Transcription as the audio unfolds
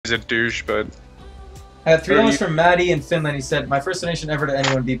a douche, but... I had 3 dollars from Maddie in Finland. He said, "My first donation ever to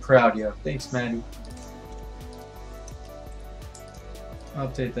anyone. Be proud, yo." Thanks, Maddie. I'll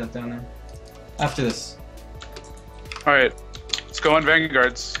update that down there. After this. Alright, let's go on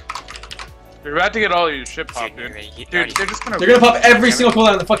Vanguards. You're about to get all your shit popped, dude. Dude, they're just gonna... They're gonna pop every single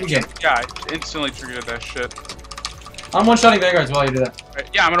cooldown in the fucking game. Yeah, I instantly triggered that shit. I'm one-shotting Vanguards while you do that. Right,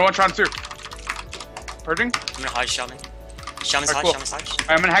 yeah, I'm gonna one-shot him too. Purging? I'm gonna hodge Shaman. Shaman's Alright, hodge, cool. Shaman's hodge. Alright,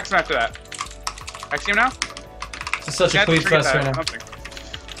 I'm gonna hex him after that. Hex him now? It's such a Can't clean trigger fest right that, now. something.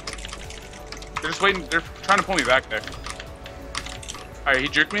 They're just waiting, they're trying to pull me back there. Alright, he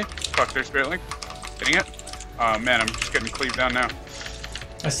juked me. Fuck, their Spirit Link. Hitting it. Oh man, I'm just getting cleaved down now.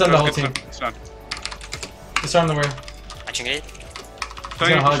 I stunned the whole team. Stun. Disarm the warrior. I trinketed. Stunning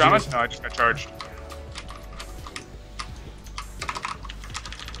gonna you for hodge Shaman? No, I just got charged.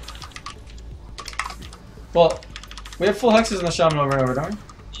 Well, we have full hexes in the shaman over and over, don't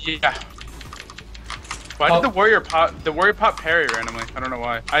we? Yeah. Why did the warrior pop parry randomly? I don't know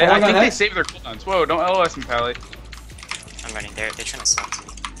why. I think they hex? saved their cooldowns. Whoa, don't LOS me, Pally. I'm running. They're trying to swap to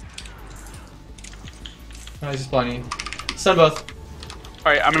me. No, he's just blinding you. Stun both.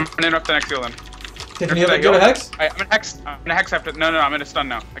 Alright, I'm gonna interrupt the next heal then. Okay, can you go to hex? Alright, I'm gonna hex after. No, I'm gonna stun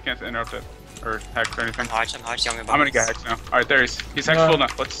now. I can't interrupt it. Or hex or anything. I'm hodge. I'm gonna get hex now. Alright, there he's hex full now.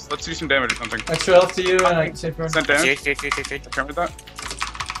 Let's do some damage or something. Extra health to you and I can save for Sent damage. Feed. Okay with that.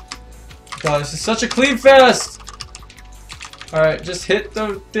 God, this is such a clean fest! Alright, just hit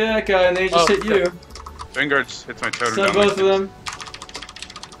that guy and then he just hit you. Vanguards hits my totem. Stun both of them.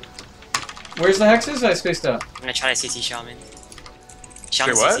 Where's the hexes? I spaced out. I'm gonna try to CC Shaman.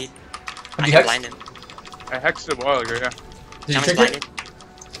 Shaman what? CC'd. Have I you can hexed? blind him. I hexed it a while ago, yeah. Did you Shaman's trick blinded.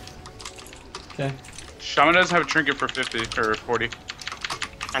 it? Okay. Shaman doesn't have a trinket for 50 or 40.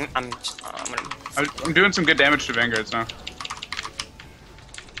 I'm gonna... I'm doing some good damage to Vanguards now.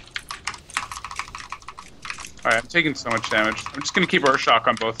 Alright, I'm taking so much damage. I'm just gonna keep Urshock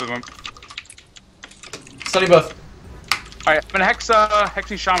on both of them. Stunning both. Alright, I'm gonna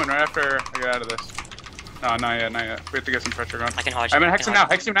hexing Shaman right after I get out of this. No, not yet. We have to get some pressure going. I can hodge. I'm gonna hex him now.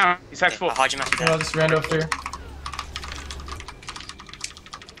 Hex him now. He's hex full. I'll hodge him after Oh, that. this rando fear.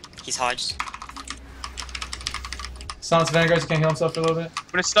 He's hodged. Silence Vanguards, he can't heal himself for a little bit. I'm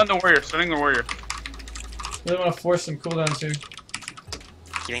gonna stun the warrior. Stunning the warrior. Really want to force some cooldowns here.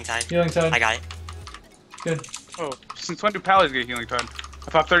 Healing tide. Healing tide. I got it. Good. Oh, since when do Pallies get healing tide?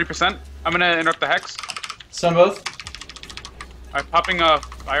 I popped 30%. I'm gonna interrupt the hex. Stun both. I'm popping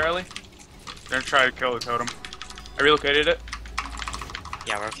fire alley. They're gonna try to kill the totem. I relocated it.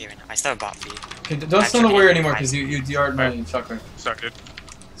 Yeah, we're okay right now. I still have bot for you. Okay, don't stun the warrior anymore because you DR'd my chakra. Sorry, dude.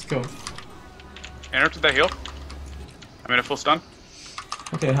 Let's go. Interrupted that heal. I'm in a full stun.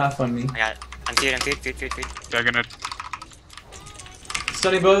 Okay, half on me. I got it. I'm feed. They're gonna.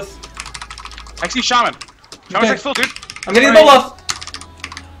 Stunning both. I see Shaman. Shaman's Okay. hex full, dude. I'm getting the bolt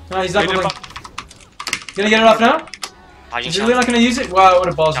off! No, he's not They did bubbling. pop- Gonna get it off now? Hodging Is he really not Shaman. gonna use it? Wow, what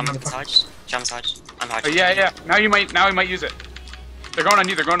a balls. Shaman's hodged. Shaman's hodged. I'm hodged. Yeah. Now he might use it. They're going on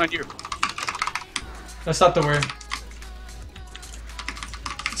you. Let's stop the warrior.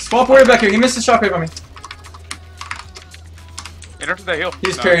 Swap warrior back here. He missed the shockwave on me. Interrupted that heal.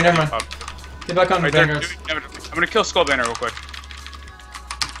 He's parrying, never mind. Pop. Get back on the Right there, Vanguards. doing damage. I'm gonna kill Skull Banner real quick.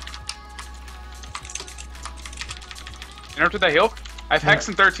 Interrupted that heal. I have hex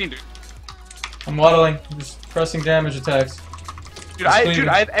in 13, dude. I'm waddling. I'm just pressing damage attacks. Dude,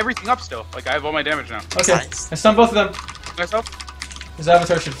 I have everything up still. Like I have all my damage now. Okay, Nice. I stunned both of them. Myself? His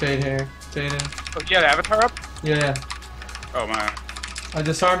avatar should fade here. Fade in. Oh, yeah, the avatar up. Yeah. Oh my. I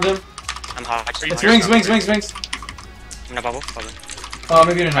disarmed him. I'm hodged. It's Nice. wings. I'm gonna bubble. Oh,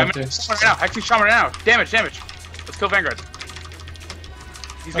 maybe you didn't I'm have in to. Shaman right now. Hexing Shaman right now. Damage. Let's kill Vanguard.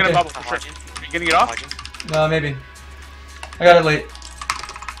 He's gonna Okay. bubble I'm for sure. hodging. Are you gonna get off? Hodging. No, maybe. I got it late.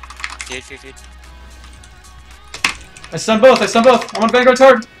 Feed. I stunned both. I'm on Vanguard's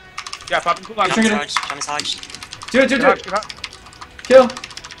hard. Yeah, popping cooldown. Trigger Shaman's it. hodged. Shaman's hodged. Do it. Good hot. Kill.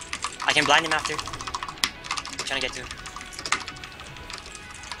 I can blind him after. I'm trying to get to him.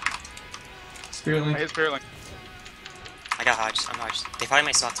 Spirit I Link. hit Spirit Link. I got hodged. I'm hodged. They probably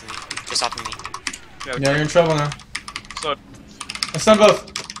might swap to me. They're swapping me. Yeah, Yeah, you're in trouble now. so, I stunned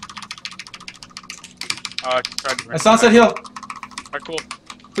both. tried to I sunset heal. Alright, cool.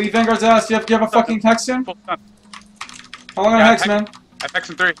 Please Vanguard's ass. Do you have a fucking hex soon? Full stun. How long on Yeah, hex, man? I have hex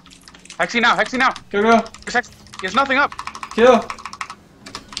in 3. Hexing now. Go. There's hex. He has nothing up. Kill. I'm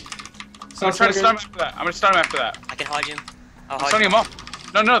gonna try to stun him after that. I can hodge him. I'll I'm hodge stunning him. him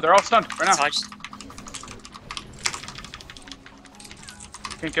all. No, they're all stunned right He's now. hodged.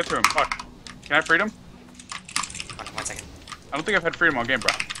 Can't get through him. Fuck. Can I have freedom? Hold on 1 second. I don't think I've had freedom all game,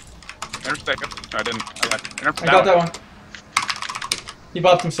 bro. Intercept. No, I didn't. I got that one. He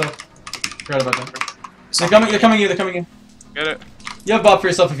bopped himself. Forgot about that. They're coming you. Get it. You have bop for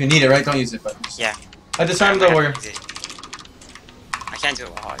yourself if you need it, right? Don't use it, but... Yeah. I disarmed the warrior. I can't do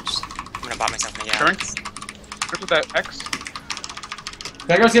it well. I'm gonna bop myself and get Turn. out. Turn with that X.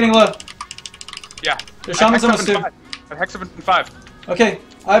 Vanguard's getting low. Yeah. Their shaman's almost too. I hex up in 5. Okay,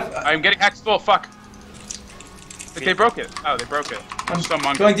 I'm getting hexed full. Fuck. Like they broke it. Oh, they broke it. I'm so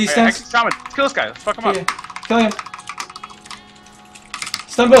monkey. going D-stance. Hex shaman. Kill this guy. Let's fuck him up. Killing him.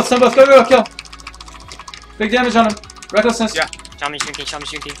 Stun both. Go, kill. Big damage on him. Recklessness. Yeah. Shaman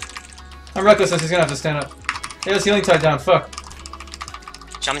shrinking. I'm recklessness, he's gonna have to stand up. He has healing tide down, fuck.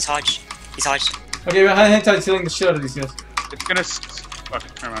 Shaman's hodged. He's hodged. Okay, healing tide's healing the shit out of these guys. It's gonna. Fuck.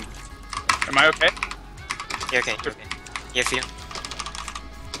 Never mind. Am I okay? You're okay. You have fear.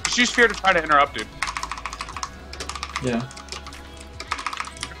 Just use fear to try to interrupt, dude. Yeah.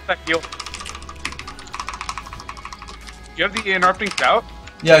 That heal. You have the interrupting shout?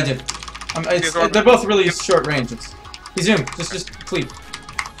 Yeah, I did. They're both really short range. He's zoomed. Just cleave.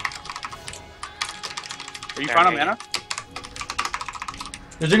 Are you fine on mana?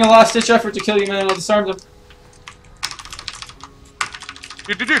 They're doing a last-ditch effort to kill you, man. I'll disarm them.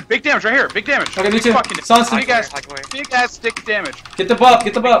 Dude, big damage right here. Big damage. Okay, me too. Silence big ass stick damage. Get the bop.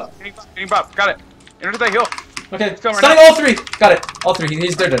 Getting bop. Got it. Enter that heal. Okay. Stunning all 3. Got it. All 3.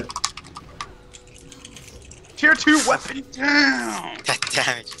 They're dead. Tier 2 weapon down. That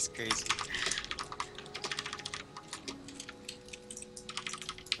damage is crazy.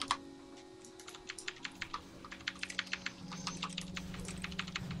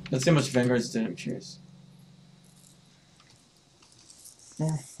 Let's see how much Vanguard's did. I'm curious.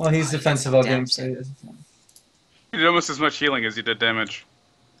 Well, he's defensive all game, so he doesn't. He did almost as much healing as he did damage.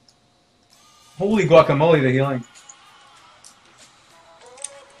 Holy guacamole, the healing.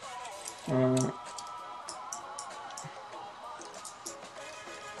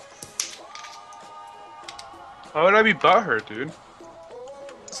 Why would I be butthurt, dude?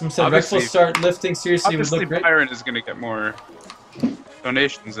 Someone said Rex will start lifting seriously would look great. Byron is gonna get more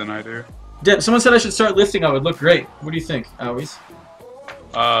donations than I do. Yeah, someone said I should start lifting. I would look great. What do you think, Owies?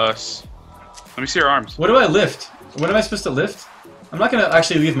 Let me see your arms. What do I lift? What am I supposed to lift? I'm not gonna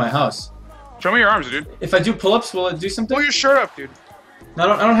actually leave my house. Show me your arms, dude. If I do pull-ups, will it do something? Pull your shirt up, dude.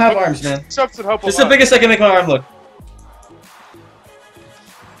 No, I don't have arms, man. Push-ups would help a This is lot. the biggest I can make my arm look.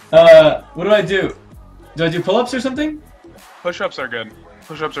 What do I do? Do I do pull-ups or something? Push-ups are good.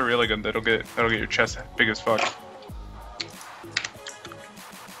 Push-ups are really good. That'll get your chest big as fuck.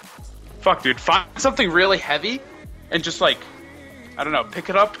 Fuck, dude. Find something really heavy and just like, I don't know, pick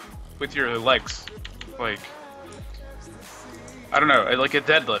it up with your legs. Like, I don't know, like a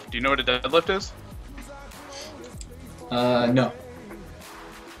deadlift. Do you know what a deadlift is? No.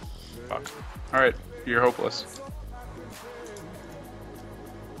 Fuck. Alright, you're hopeless.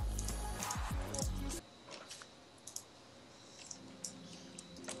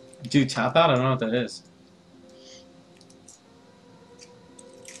 Do tap out? I don't know what that is.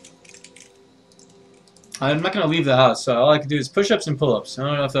 I'm not gonna leave the house, so all I can do is push-ups and pull-ups. I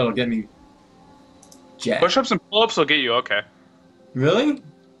don't know if that'll get me jacked. Push-ups and pull-ups will get you okay. Really?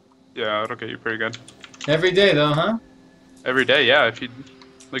 Yeah, it'll get you pretty good. Every day though, huh? Every day, yeah. If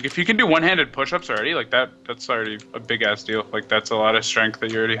you can do one-handed push-ups already, like that's already a big ass deal. Like that's a lot of strength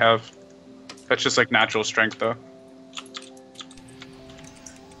that you already have. That's just like natural strength though.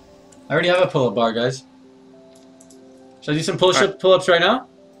 I already have a pull-up bar, guys. Should I do some pull-ups right now?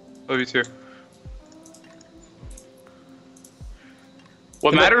 Love you too.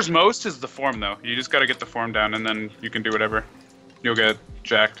 What matters most is the form, though. You just gotta get the form down, and then you can do whatever. You'll get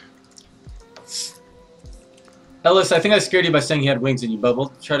jacked. Ellis, I think I scared you by saying he had wings and you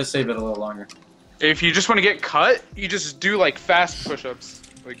bubbled. Try to save it a little longer. If you just want to get cut, you just do like fast push-ups,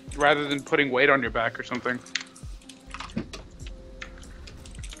 like rather than putting weight on your back or something.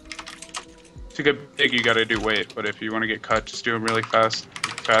 To get big, you gotta do weight, but if you want to get cut, just do them really fast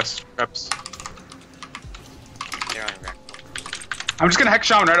reps. They're on wreck. I'm just gonna hex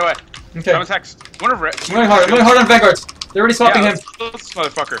Shaman right away. Okay. Shaman's hex. I'm going hard on Vanguards. They're already swapping him. This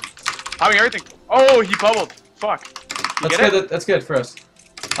motherfucker. Having everything. Oh, he bubbled. Fuck. That's good. That's good for us.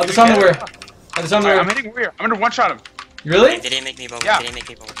 I'll disarm the warrior. I'm hitting warrior. I'm gonna one-shot him. Really? They didn't make me bubble. Yeah. They didn't make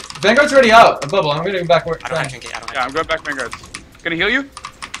me bubble. Vanguard's already out. A bubble. I'm getting back. I don't have trinket. I don't have Yeah, I'm going back Vanguards. Gonna heal you?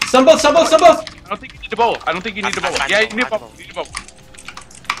 Some both. I don't think you need to bubble. Yeah, you need to bubble. You need to bubble.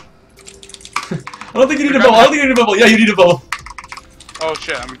 I don't think you need a bubble. Yeah, you need a bubble. Oh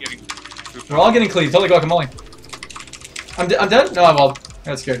shit, I'm getting... We're all getting cleaved. Holy guacamole. I'm dead? No, I'm all...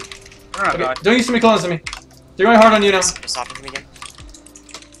 That's good. Okay, don't use so many clones on me. They're going hard on you now. They're stopping to me again.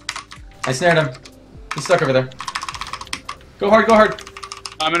 I snared him. He's stuck over there. Go hard, go hard.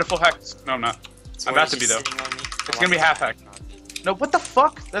 I'm in a full hex. No, I'm not. I'm about to be though. It's gonna be half hex. No, what the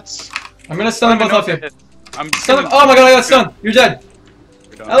fuck? That's. I'm gonna stun them both off you. I'm Stun them. Oh my god, I got stunned. You're dead.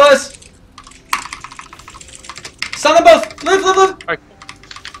 Ellis! Stun them both! Live, live, live! Alright.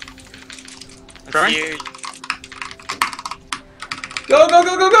 I'm feared. Go, go,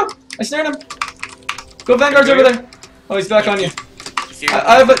 go, go, go! I snared him. Go Vanguard's over there. Oh, he's back on you.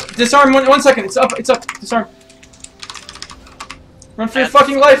 I have a disarm. 1 second. It's up. It's up. Disarm. Run for your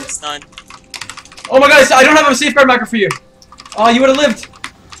fucking life. Stunned. Oh my god! I don't have a safeguard marker for you. Oh, you would have lived.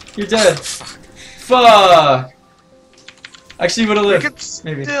 You're dead. Fuck. Actually, you would have lived.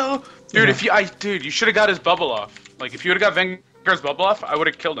 Maybe. Still, dude, if you, dude, you should have got his bubble off. Like, if you would have got Vanguard's bubble off, I would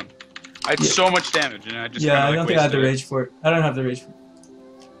have killed him. I had so much damage, and I just. Yeah, kinda, I don't think I had the rage for it. I don't have the rage for it.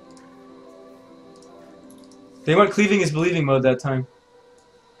 They went cleaving is believing mode that time.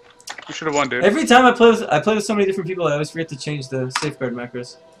 You should have won, dude. Every time I play with so many different people, I always forget to change the safeguard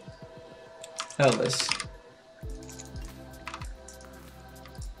macros. Elvis.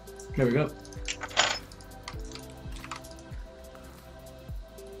 There we go.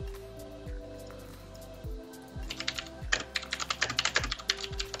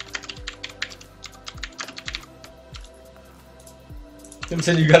 Tim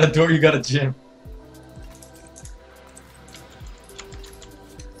said you got a door, you got a gym.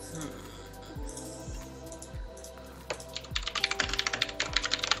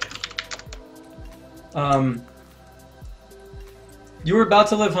 You were about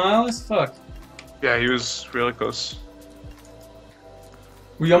to live, huh, Alice? Fuck. Yeah, he was really close.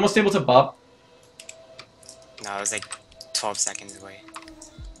 Were you almost able to bop? No, it was like 12 seconds away.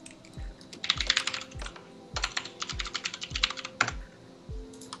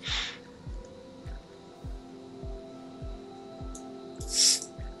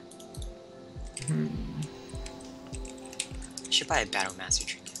 Should buy a Battle Master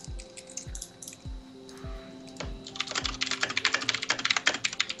trinket.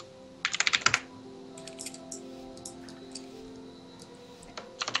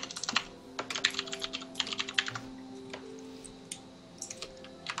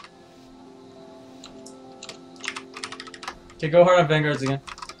 Okay, go hard on Vanguards again.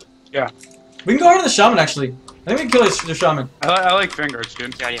 Yeah. We can go hard on the Shaman, actually. I think we can kill the Shaman. I like Vanguards,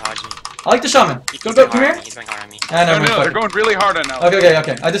 dude. He already hodged me. I like the Shaman. He's Go, come here. He's going hard on me. Ah, No, never mind. they're going really hard on now. Okay, okay,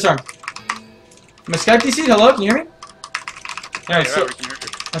 okay. I disarmed. My Skype DC, hello? Can you hear me? Alright, so... we can hear you.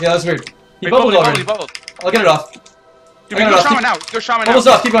 Okay, that was weird. He Wait, bubbled already. He bubbled. I'll get it off. Dude, I we got go it off. Shaman now. Go Shaman now. Bubbles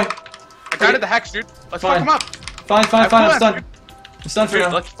off, keep going. I guided the hex, dude. Let's Fine. fuck him up. Fine, fine, fine, I'm stunned. Dude. I'm stunned for Dude,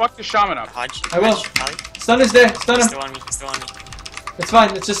 now. let's fuck the Shaman up. Hodge. I will. Hodge, Ollie. Stun is there, stun He's him. still on me. He's still on me. It's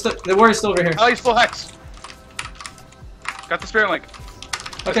fine, it's just the warrior's still over here. Oh, he's full hex. Got the spirit link.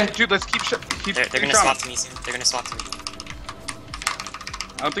 Okay. Dude, let's keep They're gonna swap to me soon. They're gonna swap to me.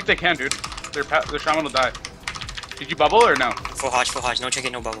 I don't think they can, dude. Their Shaman will die. Did you bubble or no? Full Hodge. No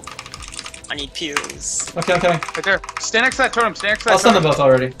trinket, no bubble. I need pills. Okay, I'm coming. Right there. Stand next to that totem. Stand next to that I'll stun them totem. both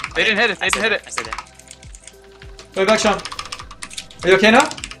already. They didn't hit it. They didn't hit I it. said that. Go back, Sean. Are you okay now?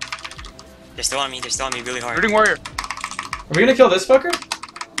 They're still on me. They're still on me really hard. Rooting warrior. Are we gonna kill this fucker?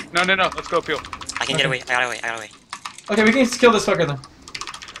 No. Let's go appeal. I can get away. I got away. Okay, we can kill this fucker then.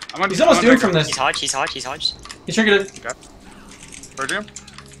 I'm on, He's almost I'm on doomed Vanguard. from this. He's Hodge. He triggered it. Okay. Where'd him?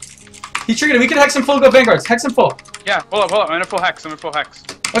 He triggered it. We can hex him full, go Vanguards. Hex him full. Yeah, hold up. I'm in a full hex.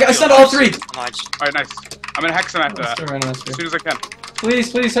 Okay, I stunned all three. I'm Hodge. Alright, nice. I'm gonna hex him after that. Still right on that As spear. soon as I can. Please,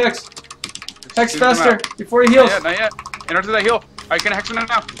 please, hex. Hex As soon as I'm faster out. before he heals. Not yet. In order to that heal. Alright, gonna hex him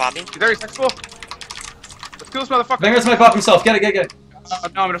now. Bobbing. He's there, he's hexable. Let's kill this motherfucker. Vanguards might pop himself. Get it.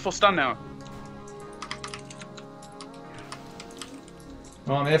 No, I'm in a full stun now.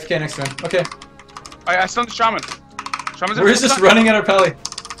 Oh, I'm AFK next to him. Okay. I stunned the Shaman. Shaman's in We're full just stun. running at our pally.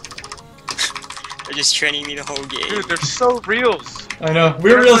 They're just training me the whole game. Dude, they're so reals. I know.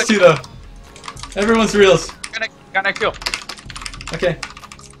 We're reals too, though. Everyone's reals. Got a kill. Okay.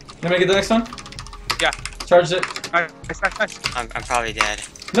 You want me to get the next one? Yeah. Charged it. Nice. I'm probably dead.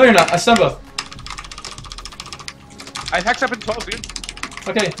 No, you're not. I stun both. I hexed up in 12, dude.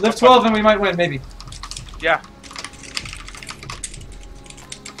 Okay, live 12 and we might win, maybe. Yeah.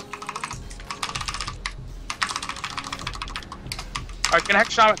 Alright, can I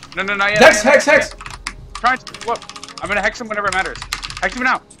hex Shaman? No, not yet. Hex! Trying to. What? I'm gonna hex him whenever it matters. Hex him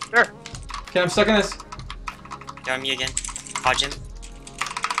now. There. Okay, I'm stuck in this. They're on me again. Hodge him.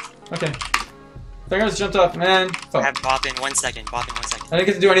 Okay. Vanguards jumped off, man. I Fuck. have bop in 1 second. I didn't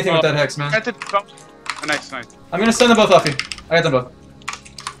get to do anything with that hex, man. Oh, nice. I'm gonna stun them both off you. I got them both.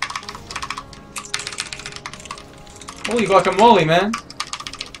 Holy guacamole, man.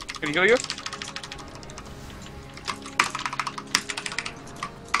 Can he heal you?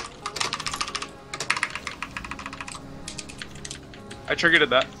 I triggered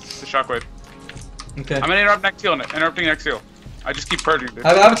that. The shockwave. Okay. I'm gonna interrupt next heal. Interrupting next heal. I just keep purging, dude. I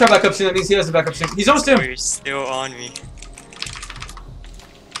have Avatar back up soon. That means he has a backup soon. He's almost Oh, doom. you're still on me.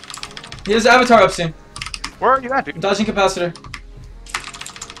 He has Avatar up soon. Where are you at, dude? I'm dodging capacitor.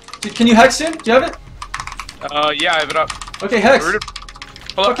 Dude, can you hex soon? Do you have it? Yeah, I have it up. Okay, hex. Hold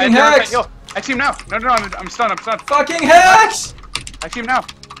up, Fucking hex. I team now. No, I'm stunned. I'm stunned. Fucking hex. I team now.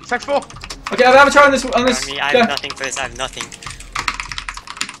 He's hex full. Okay, I have Avatar on this. I mean, I have nothing for this. I have nothing.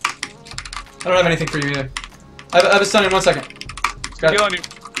 I don't have anything for you either. I have a stun in 1 second. Got it. Heal on you.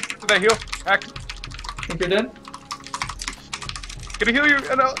 Did that heal? Hack. Think you're dead? Gonna heal you.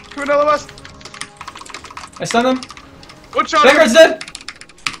 Come in LMS. I stun them. One shot. Vanguard's dead.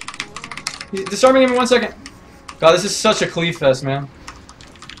 He's disarming him in 1 second. God, this is such a Khalif fest, man.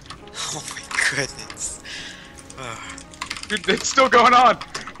 Oh my goodness. Dude, it's still going on.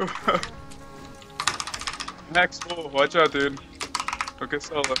 Hack's full. Watch out, dude. Okay,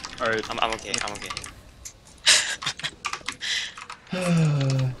 solo. Alright. I'm okay. I'm okay.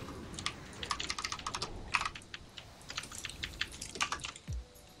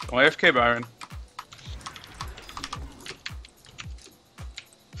 AFK, Byron.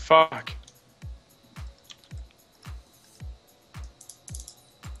 Fuck.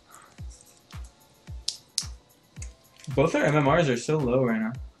 Both our MMRs are so low right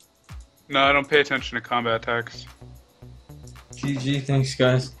now. No, I don't pay attention to combat attacks. GG, thanks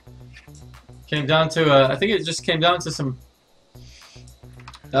guys. Came down to, I think it just came down to some...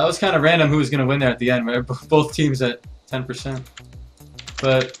 That was kind of random who was going to win there at the end, right? Both teams at 10%.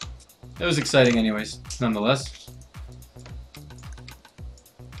 But it was exciting anyways, nonetheless.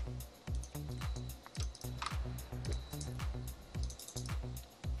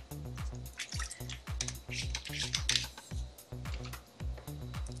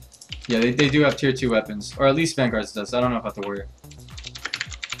 Yeah, they do have tier 2 weapons. Or at least Vanguard's does. I don't know about the Warrior.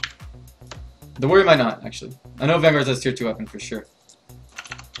 The Warrior might not, actually. I know Vanguard's has tier 2 weapon for sure.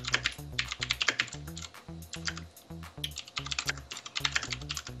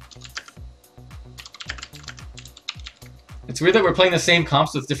 It's weird that we're playing the same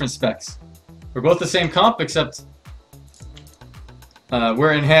comps with different specs. We're both the same comp, except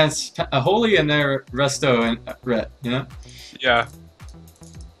we're enhanced Holy and they're Resto and Ret, you know? Yeah.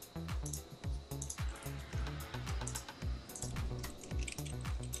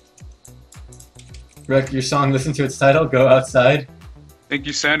 Rec, your song, listen to its title, Go Outside. Thank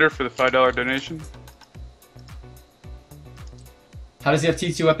you, Sander, for the $5 donation. How does he have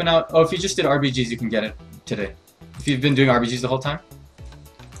T2 weapon out? Oh, if you just did RBGs, you can get it today. If you've been doing RBGs the whole time,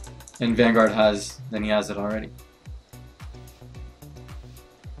 and Vanguard has, then he has it already.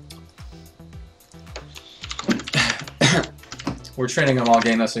 We're training him all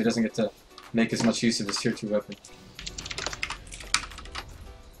game though, so he doesn't get to make as much use of his tier 2 weapon.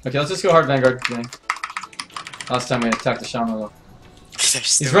 Okay, let's just go hard Vanguard, gang. Last time we attacked the Shaman though.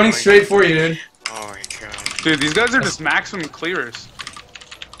 He's running straight for you, dude. Oh my god. Dude, these guys are just maximum clearers.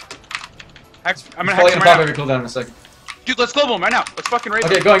 I'm gonna Probably hack gonna pop him right every cooldown in a second. now. Dude, let's global him right now. Let's fucking raid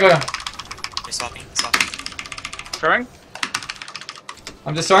Okay, him. going. They're swapping. Throwing?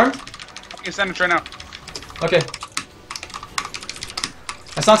 I'm disarmed. I'm gonna send it right now. Okay.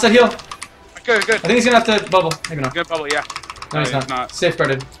 I sunset heal. Good. I think he's gonna have to bubble. Maybe not. Good bubble, yeah. No, he's he's not.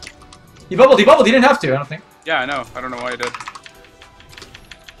 Safeguarded. He bubbled. He didn't have to, I don't think. Yeah, I know. I don't know why I did.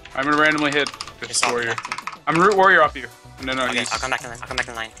 I'm gonna randomly hit this They're warrior. swapping. I'm gonna root warrior off you. No, Okay, he's... I'll come back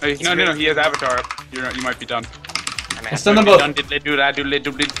in line. Hey, no, he has avatar up. You might be done. I stunned them both. Done,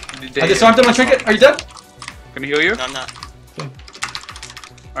 I disarmed him on trinket. Are you dead? Gonna heal you? No, I'm not. Okay.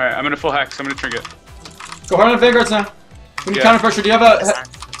 Alright, I'm gonna full hex. I'm gonna trinket. Go hard on Vanguards now. We need Yeah. counter pressure. Do you have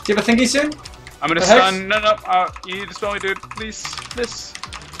a thingy soon? I'm gonna The hex? stun. No. You need to spell me, dude. Please. This.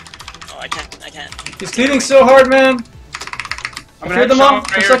 Oh, I can't. He's cleaving so hard, man. I I'm gonna cleared them Shaman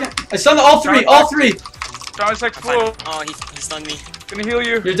up for a right second. I stunned all three. Shaman's hex I'm full. fine. Oh, he stunned me. Gonna heal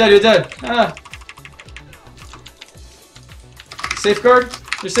you. You're dead. Ah. Safeguard.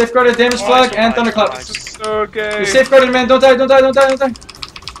 You're safeguarded. Damage flag and thunderclap. This is so gay. You're safeguarded, man. Don't die.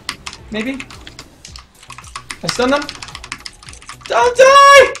 Maybe. I stun them. Don't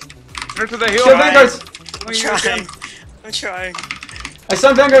die! Enter to the heal. Kill Vanguards. I'm trying. I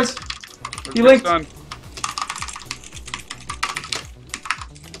stun Vanguards. He linked. Stun.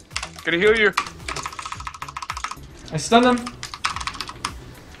 Gonna heal you. I stun them.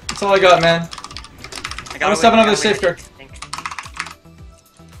 That's all I got, man. I must have another safeguard.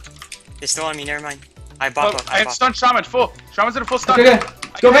 They're still on me, never mind. I bop up. I have stun Shaman full. Shaman's in a full stun. Okay.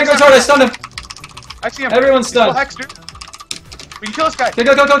 Go Vanguard hard, I stunned him! I see him. Everyone's He's full stunned. hex, dude. We can kill this guy. Okay,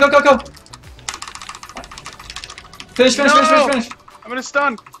 go, go, go, go, go, go! Finish, finish, finish, finish, finish! I'm gonna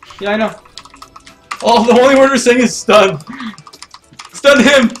stun. Yeah, I know. Oh, the only word we're saying is stun. Stun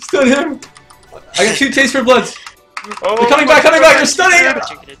him! Stun him! I got 2 taste for bloods. Oh, They're coming back, you're stunning! I'm I'm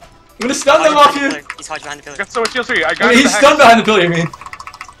trinketed. gonna stun them off you! He's hodged behind the pillar. I got so much heals for you. I got I mean, him he's the stunned hex. behind the pillar, you mean?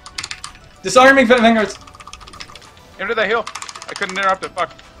 Disarming Vanguards. Into that heal. I couldn't interrupt it.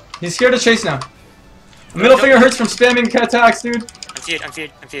 Fuck. He's scared to chase now. Middle finger hurts from spamming attacks, dude. I'm feared, I'm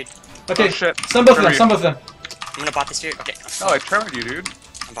feared, I'm feared. Okay, Oh, shit. stun both of them, Trevor, stun both of them. I'm gonna bot this fear. Okay. Oh, I trembled you, dude.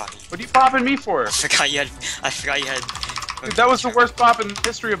 I'm botting. What are you popping me for? I forgot you had. Dude, that was the worst bop in the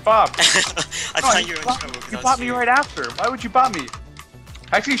history of Bob. I thought you were in trouble. 'cause You I was bought me feared. right after. Why would you bot me?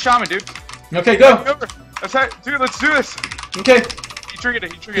 Actually, Shaman, dude. Okay, go! Over. Dude, let's do this. Okay, He triggered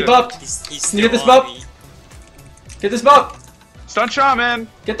it. He he triggered it. bopped. He's Can you get this still on bop? me. Get this bop! Stun Shaman.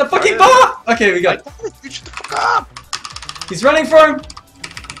 Get the fucking bop! Okay, we got it. Dude, shut the fuck up. He's running for him!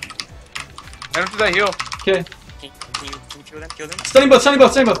 And after that heal, Okay, Can you kill them? Kill them? stunning both, stunning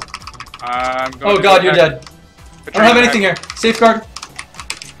both, stunning both. I'm going Oh to god, the you're hex. dead. I don't have anything here. Safeguard.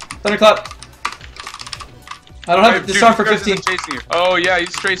 Thunderclap. I don't have Dude, disarm for you guys 15. isn't chasing you. Oh yeah,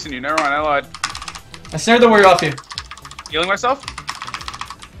 he's tracing you. Never mind, I lied. I snared the warrior off you. Healing myself?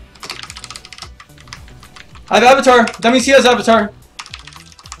 I have Avatar. That means he has Avatar.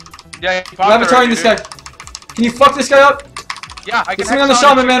 Yeah, he I'm popped Avataring already, this dude. guy. Can you fuck this guy up? Yeah, I can Get something on the hex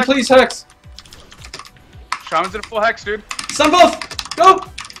shaman, him. man. Please, Hex. Shaman's in a full hex, dude. Stun both! Go!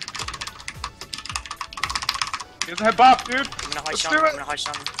 He doesn't have bop, dude. I'm gonna hide Let's Shaman. do it. I'm gonna hide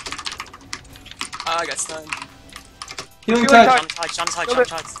Shaman. Ah, I got stunned. Healing Healing tide. tide. Shaman's hide. Kill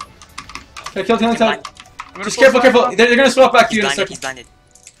Shaman's it. hide. Okay, killed healing tide. I'm gonna Just full careful, stun careful. him. They're gonna swap back to you He's in a blinded. He's second.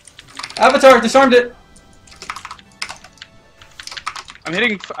 blinded. Avatar, disarmed it. I'm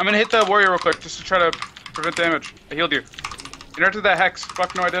gonna hit the warrior real quick just to try to prevent damage. I healed you. Interrupted that hex.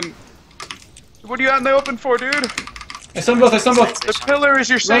 Fuck no, I didn't. What are you out in the open for, dude? I stunned both, I stunned both. The pillar is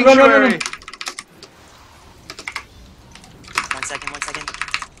your Run, run, sanctuary. run, run, run. 1 second. 1 second.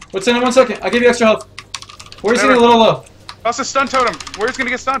 What's in it? 1 second. I'll give you extra health. Warrior's getting a little low. Also, stun totem. Warrior's gonna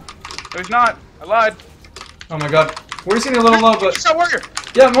get stunned. No, he's not. I lied. Oh my god. Warrior's getting a little low, but... Shot warrior.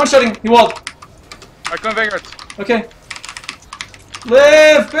 Yeah, I'm one-shotting. He walled. Alright, come on, Vanguard. Okay.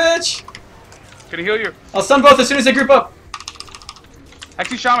 Live, bitch! Gonna heal you. I'll stun both as soon as they group up.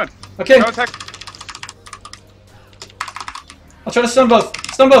 Hexy Shaman. Okay. No attack. I'll try to stun both.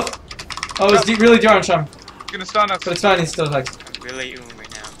 Stun both. Oh, it was really dear on Shaman. He's gonna stun us. But it's fine, he's still Hex. I'm really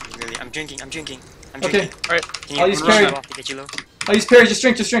right now. Really. I'm drinking. I'm drinking. I'm Okay. drinking. Alright. Can you I'll use run parry. off to get you low? I'll use parry, just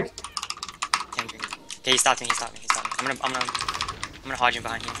drink, just drink. Okay, I'm drinking. Okay, he stopped me. He stopped me. He stopped me. I'm gonna hodge him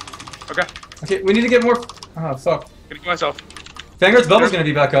behind you. Okay. Okay, we need to get more... Oh, fuck. Gonna kill myself. Vanguard's bubble's gonna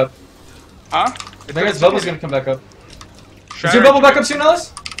be back up. Huh? Vanguard's bubble's gonna come back up. Is Shatter. your bubble back up soon,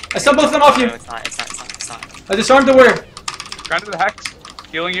 Ellis? I stunned both of them off you. No, it's not. It's not. It's not. It's not. I disarmed the warrior. Grind to the hex.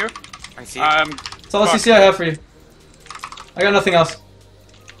 Healing you. I'm feared. That's all the Fuck. CC I have for you. I got nothing else.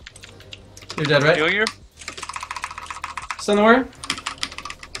 You're dead, right? Healing you. Stun the warrior.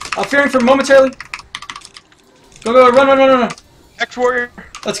 I'm fearing for momentarily. Go, go, run, run, run, run, run. Hex warrior.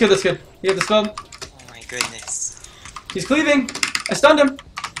 That's good, that's good. You get the spell. Oh my goodness. He's cleaving. I stunned him.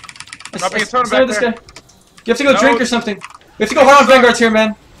 Dropping a totem stunned back this there. guy. You have to go No. drink or something. We have to go hard on Vanguards here,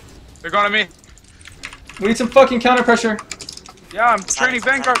 man. They're going to me. We need some fucking counter pressure. Yeah, I'm training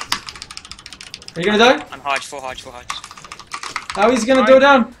Vanguard. Are you gonna die? I'm hodge. Full hodge. Full hodge. How he's gonna Fine. go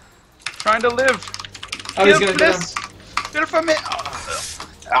down? Trying to live. How he's Kill gonna go down? this. Get it from me.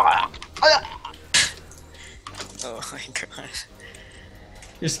 Oh my god.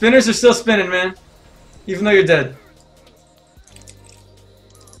 Your spinners are still spinning, man. Even though you're dead.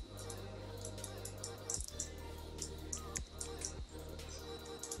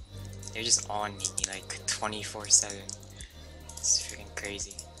 They're just on me like 24/7. It's freaking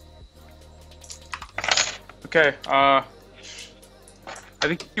crazy. Okay, I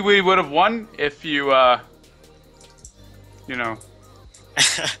think we would have won if you, you know,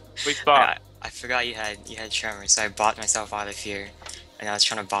 we thought. I forgot you had tremor, so I bought myself out of fear, and I was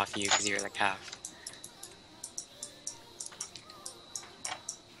trying to buff you because you were like half.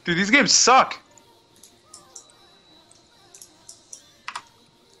 Dude, these games suck.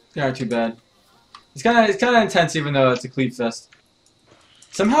 They aren't too bad. It's kind of intense, even though it's a cleave fest.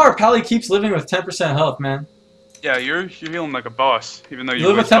 Somehow our pally keeps living with 10% health, man. Yeah, you're healing like a boss, even though You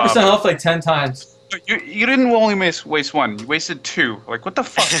live with 10% health like 10 times. You didn't only waste one. You wasted two. Like, what the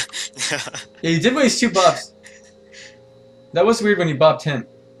fuck? Yeah, you did waste 2 bobs. That was weird when you bopped him.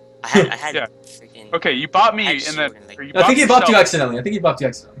 I had Yeah. freaking fucking. Okay, you bought me, Head and then shield and, like- or you I think he bopped you yourself. accidentally. I think he bopped you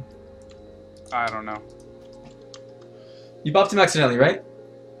accidentally. I don't know. You bopped him accidentally, right?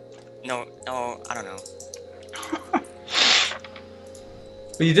 No, I don't know.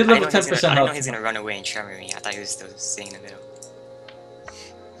 But you did I live know with he's 10% gonna, I health. know he's gonna run away and tremor me. I thought he was still staying in the middle.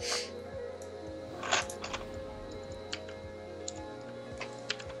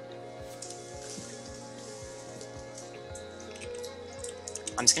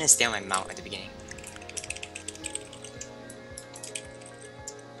 I'm just gonna stay on my mount at the beginning.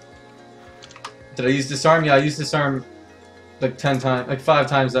 Did I use disarm? Yeah, I used disarm like 10 times, like 5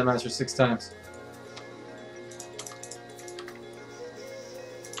 times that match, or 6 times.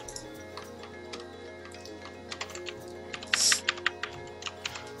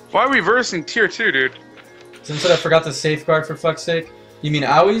 Why are we reversing tier 2, dude? Since I forgot the safeguard for fuck's sake. You mean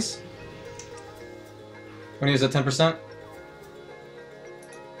Owie's? When he was at 10%?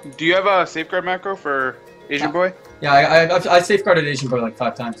 Do you have a safeguard macro for Asian boy? Yeah, I safeguarded Asian Boy like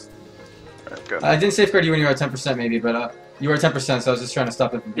 5 times. Alright, good. I didn't safeguard you when you were at 10% maybe, but you were at 10%, so I was just trying to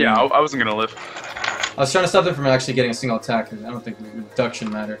stop it from Yeah, I wasn't gonna live. I was trying to stop them from actually getting a single attack, because I don't think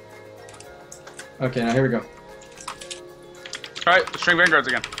reduction mattered. Okay, now here we go. Alright, let's string vanguards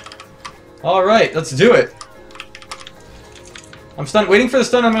again. Alright, let's do it. I'm stunned, waiting for the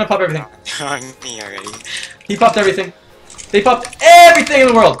stun, I'm gonna pop everything. On me already. He popped everything. They popped everything in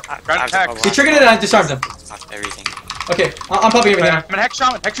the world! Ground attack. He triggered it and I disarmed him. Popped everything. Okay, I'm popping everything. I'm gonna hex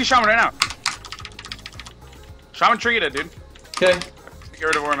shaman. Hexy shaman right now. Shaman triggered it, dude. Okay. Get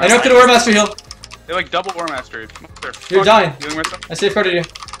rid of War I Master. know the War Master heal. They like double War Master. You're dying. Healing myself. I safeguarded you.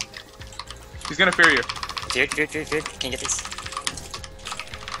 He's gonna fear you. Feared. Can you get this?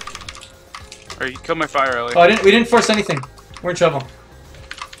 Alright, you killed my fire, Ellie. Oh, we didn't force anything. We're in trouble.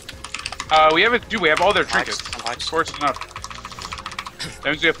 We have we have all their Hodge, trinkets. I'm Hodge. Force enough. That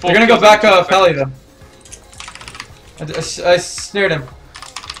means we have full They're gonna go kills back and- Pally though. I snared him.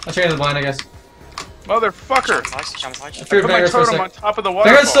 I triggered the blind, I guess. Motherfucker! Shaman's Hodge. I I feared put my Vanguard for a totem on sec. top of the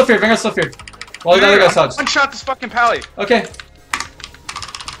waterfall. Vanguard's still feared. While the other guy's dodged. One shot this fucking pally. Okay.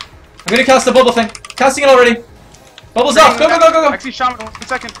 I'm gonna cast the bubble thing. Casting it already. Bubbles off. Go. Hexy shaman, 1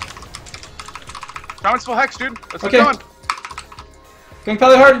 second. Shaman's full hex, dude. Let's Okay. keep going. Going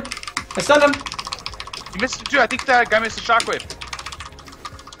Pally hard. I stunned him. You missed it too. I think that guy missed a shockwave.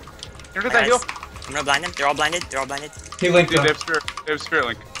 You get that heal? I'm gonna blind them. They're all blinded. He linked Dude, though. they have spirit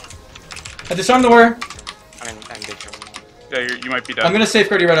link. I disarmed the warrior. I'm in big trouble. Yeah, you might be dead. I'm gonna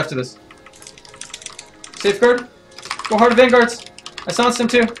safeguard you right after this. Safeguard. Go hard Vanguards. I silenced him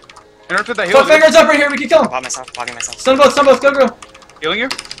too. Interrupted that heal. Fuck dude. Vanguards up right here. We can kill him. Popping myself. Stun both. Go. Healing you?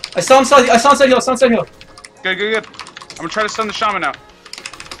 I silenced that heal. Good. I'm gonna try to stun the shaman now.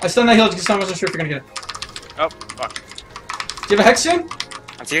 I stunned that heal because I wasn't sure if you're gonna get it. Oh, fuck. Do you have a hex soon?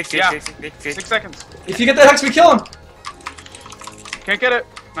 I'm feared. Yeah. 6 6 seconds. If you get that hex, we kill him. Can't get it.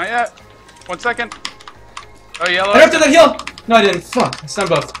 Not yet. 1 second. Oh, yellow. I interrupted that heal. No, I didn't. Fuck. I stunned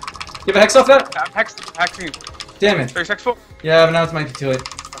both. You have a hex off that? I'm hexing. Damn it. 30 seconds full. Yeah, but now it might be too late.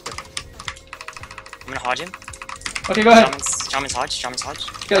 I'm gonna Hodge him. Okay, go ahead. Shaman's Hodge. Guys,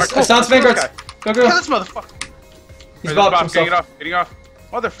 Alright, cool. I silenced Vanguards. Go. Kill this motherfucker. He's Alright, bopped getting himself. it off.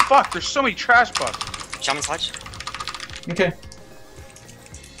 Motherfuck, there's so many trash buffs. Shaman's Hodge. Okay.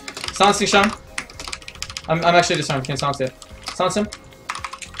 Silencing Shaman. I'm actually disarmed. Can't silence yet. Silence him.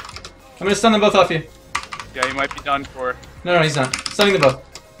 I'm gonna stun them both off you. Yeah, you might be done for. No, he's not. Stunning them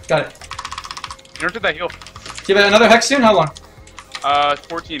both. Got it. Interrupted that heal. Do you have another hex soon? How long?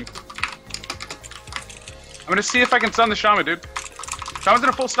 14. I'm gonna see if I can stun the shaman, dude. Shaman's in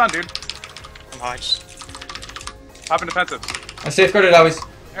a full stun, dude. I'm Hodge. Hop in defensive. I safeguarded always.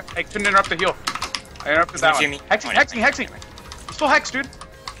 I couldn't interrupt the heal. I interrupted that Fear one. me. Hexing. He's full hex, dude.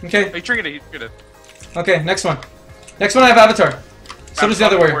 Okay. Oh, he triggered it. Okay, next one. Next one I have Avatar. So does the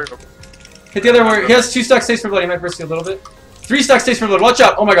other warrior. Hit the other warrior. He has 2 stacks Stays for Blood. He might burst you a little bit. 3 stacks Stays for Blood. Watch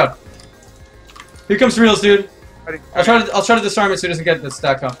out. Oh my god. Here comes Reels, dude. Ready. I'll try to disarm it so he doesn't get the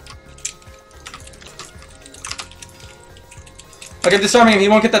stack off. Okay, I'm disarming him. He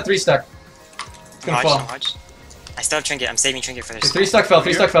won't get that 3 stack. It's gonna I'm fall. Hodge. I still have Trinket. I'm saving Trinket for Okay, this. 3 stack fell.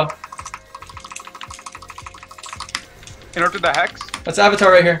 3 stack fell. Interrupted the hex. That's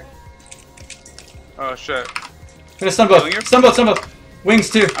Avatar right here. Oh shit. I'm gonna stun both. Killing you? Stun both. Wings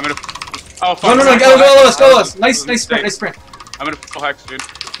too. I'm gonna. Oh fuck. No, I'm go gonna- low us. Nice sprint. I'm gonna full hex, dude.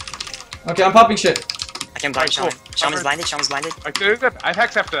 Okay, I'm popping shit. I can blind Alright, Shaman. cool. Shaman's blinded. Alright, good. I have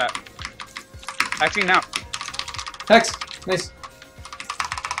hex after that. Hexing now. Hex. Nice.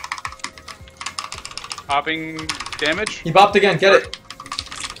 Popping damage. He bopped again. Get it.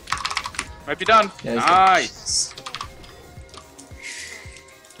 Might be done. Yeah, he's done. Nice.